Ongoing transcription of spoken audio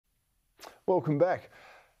Welcome back.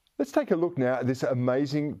 Let's take a look now at this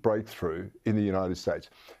amazing breakthrough in the United States.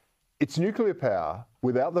 It's nuclear power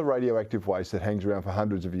without the radioactive waste that hangs around for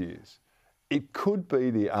hundreds of years. It could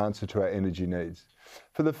be the answer to our energy needs.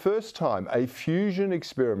 For the first time, a fusion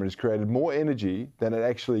experiment has created more energy than it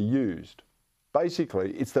actually used.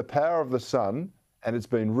 Basically, it's the power of the sun, and it's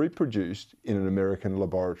been reproduced in an American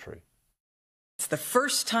laboratory. It's the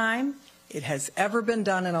first time it has ever been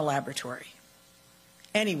done in a laboratory,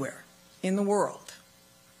 anywhere in the world.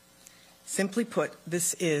 Simply put,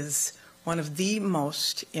 this is one of the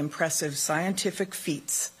most impressive scientific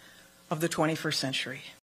feats of the 21st century.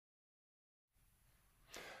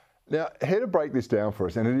 Now, here to break this down for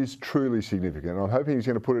us, and it is truly significant, I'm hoping he's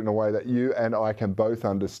going to put it in a way that you and I can both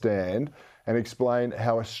understand and explain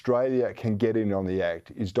how Australia can get in on the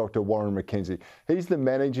act, is Dr. Warren McKenzie. He's the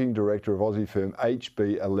Managing Director of Aussie firm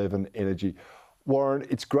HB11 Energy. Warren,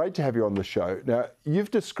 it's great to have you on the show. Now, you've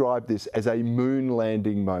described this as a moon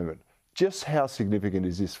landing moment. Just how significant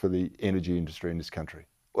is this for the energy industry in this country?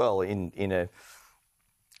 Well, in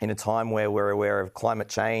a time where we're aware of climate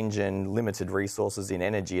change and limited resources in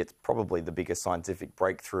energy, it's probably the biggest scientific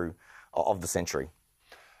breakthrough of the century.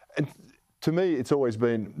 And to me, it's always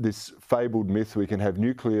been this fabled myth we can have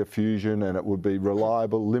nuclear fusion and it would be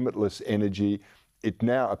reliable, limitless energy. It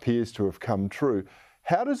now appears to have come true.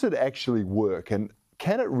 How does it actually work, and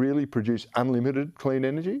can it really produce unlimited clean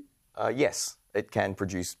energy? Yes, it can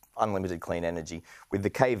produce unlimited clean energy, with the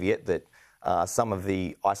caveat that some of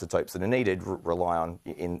the isotopes that are needed rely on,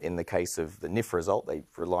 in the case of the NIF result, they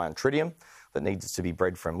rely on tritium that needs to be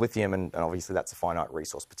bred from lithium, and obviously that's a finite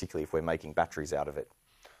resource, particularly if we're making batteries out of it.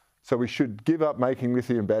 So we should give up making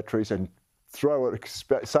lithium batteries and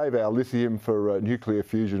save our lithium for nuclear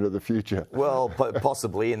fusion of the future. Well,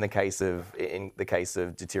 possibly in the case of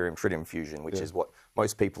deuterium-tritium fusion, which is what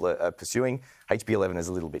most people are pursuing. HB11 is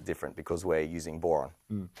a little bit different because we're using boron.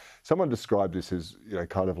 Someone described this as,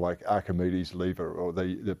 kind of like Archimedes' lever or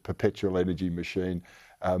the perpetual energy machine.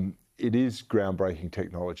 It is groundbreaking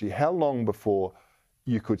technology. How long before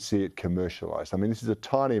you could see it commercialised? I mean, this is a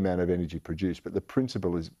tiny amount of energy produced, but the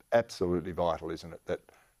principle is absolutely vital, isn't it? That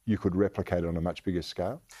you could replicate it on a much bigger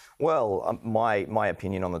scale? Well, my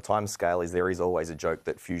opinion on the time scale is there is always a joke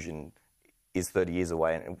that fusion is 30 years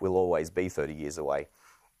away and it will always be 30 years away.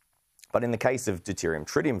 But in the case of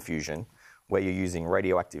deuterium-tritium fusion, where you're using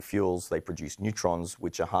radioactive fuels, they produce neutrons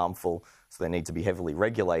which are harmful, so they need to be heavily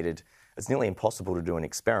regulated. It's nearly impossible to do an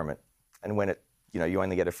experiment. And when you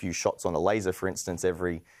only get a few shots on a laser, for instance,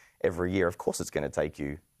 every year, of course it's going to take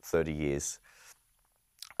you 30 years.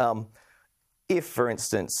 If, for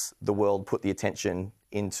instance, the world put the attention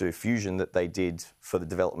into fusion that they did for the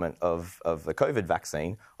development of the COVID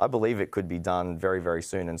vaccine, I believe it could be done very, very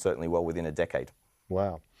soon, and certainly well within a decade.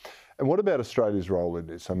 Wow. And what about Australia's role in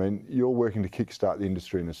this? I mean, you're working to kickstart the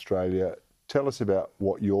industry in Australia. Tell us about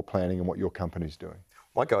what you're planning and what your company's doing.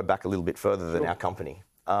 I might go back a little bit further than our company.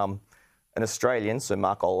 An Australian, Sir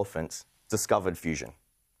Mark Oliphant, discovered fusion.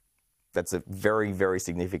 That's a very, very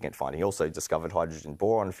significant finding. He also discovered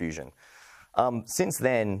hydrogen-boron fusion. Since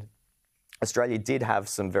then, Australia did have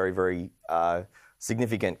some very, very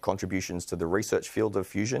significant contributions to the research field of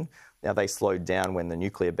fusion. Now, they slowed down when the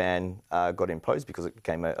nuclear ban got imposed because it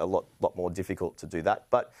became a lot more difficult to do that.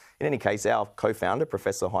 But in any case, our co-founder,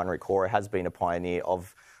 Professor Heinrich Hoare, has been a pioneer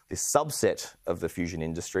of this subset of the fusion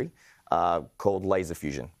industry called laser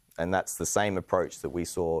fusion. And that's the same approach that we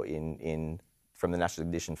saw from the National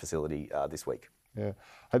Ignition Facility this week. Yeah,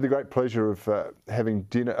 I had the great pleasure of having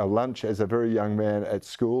lunch as a very young man at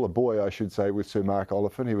school, a boy I should say, with Sir Mark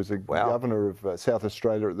Oliphant. He was the governor of South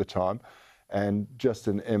Australia at the time, and just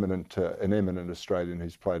an eminent Australian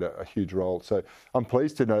who's played a huge role. So I'm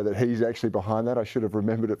pleased to know that he's actually behind that. I should have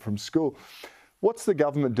remembered it from school. What's the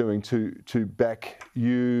government doing to back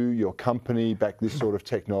you, your company, back this sort of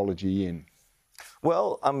technology in?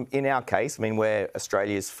 Well, in our case, we're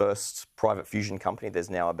Australia's first private fusion company. There's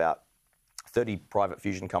now about 30 private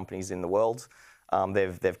fusion companies in the world.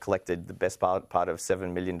 They've collected the best part of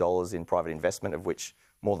 $7 million in private investment, of which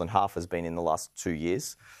more than half has been in the last 2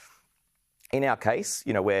 years. In our case,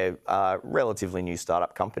 we're a relatively new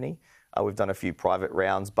startup company. We've done a few private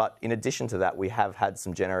rounds, but in addition to that, we have had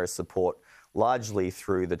some generous support, largely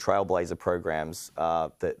through the Trailblazer programs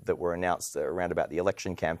that were announced around about the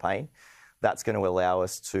election campaign. That's going to allow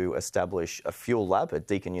us to establish a fuel lab at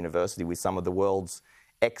Deakin University with some of the world's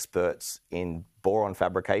experts in boron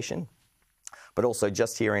fabrication. But also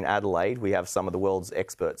just here in Adelaide, we have some of the world's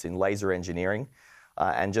experts in laser engineering.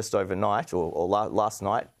 And just overnight, or last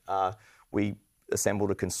night, we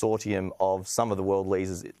assembled a consortium of some of the world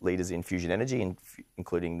leaders in fusion energy,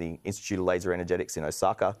 including the Institute of Laser Energetics in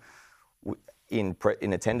Osaka, In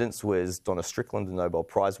attendance was Donna Strickland, the Nobel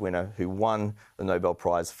Prize winner, who won the Nobel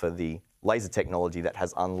Prize for the laser technology that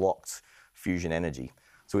has unlocked fusion energy.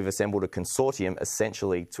 So we've assembled a consortium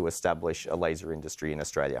essentially to establish a laser industry in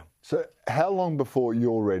Australia. So how long before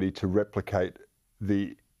you're ready to replicate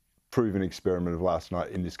the proven experiment of last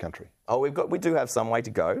night in this country? Oh, we do have some way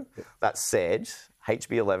to go. That said,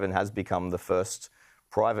 HB11 has become the first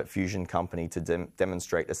private fusion company to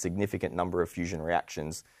demonstrate a significant number of fusion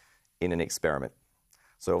reactions in an experiment.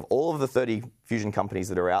 So of all of the 30 fusion companies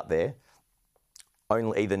that are out there,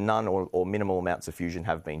 only either none or minimal amounts of fusion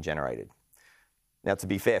have been generated. Now, to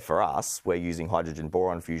be fair for us, we're using hydrogen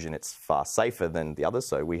boron fusion. It's far safer than the others,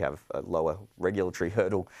 so we have a lower regulatory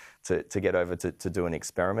hurdle to get over to do an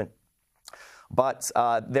experiment. But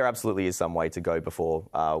there absolutely is some way to go before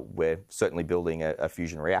we're certainly building a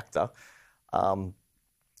fusion reactor.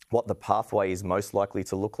 What the pathway is most likely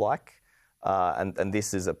to look like, and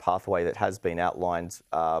this is a pathway that has been outlined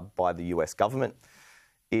by the US government,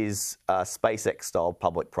 is SpaceX-style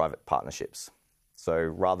public-private partnerships. So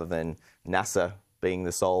rather than NASA being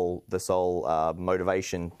the sole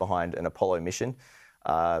motivation behind an Apollo mission,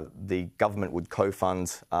 the government would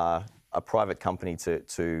co-fund a private company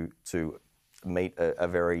to meet a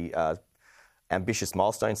very ambitious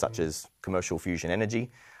milestone, such as commercial fusion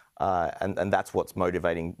energy. And that's what's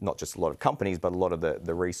motivating not just a lot of companies, but a lot of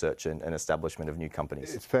the research and establishment of new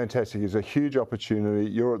companies. It's fantastic. It's a huge opportunity.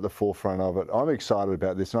 You're at the forefront of it. I'm excited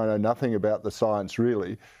about this. I know nothing about the science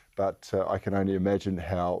really, but I can only imagine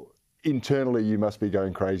how internally you must be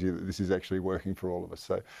going crazy that this is actually working for all of us.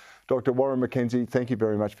 So, Dr. Warren McKenzie, thank you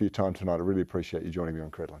very much for your time tonight. I really appreciate you joining me on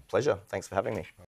Credline. Pleasure. Thanks for having me.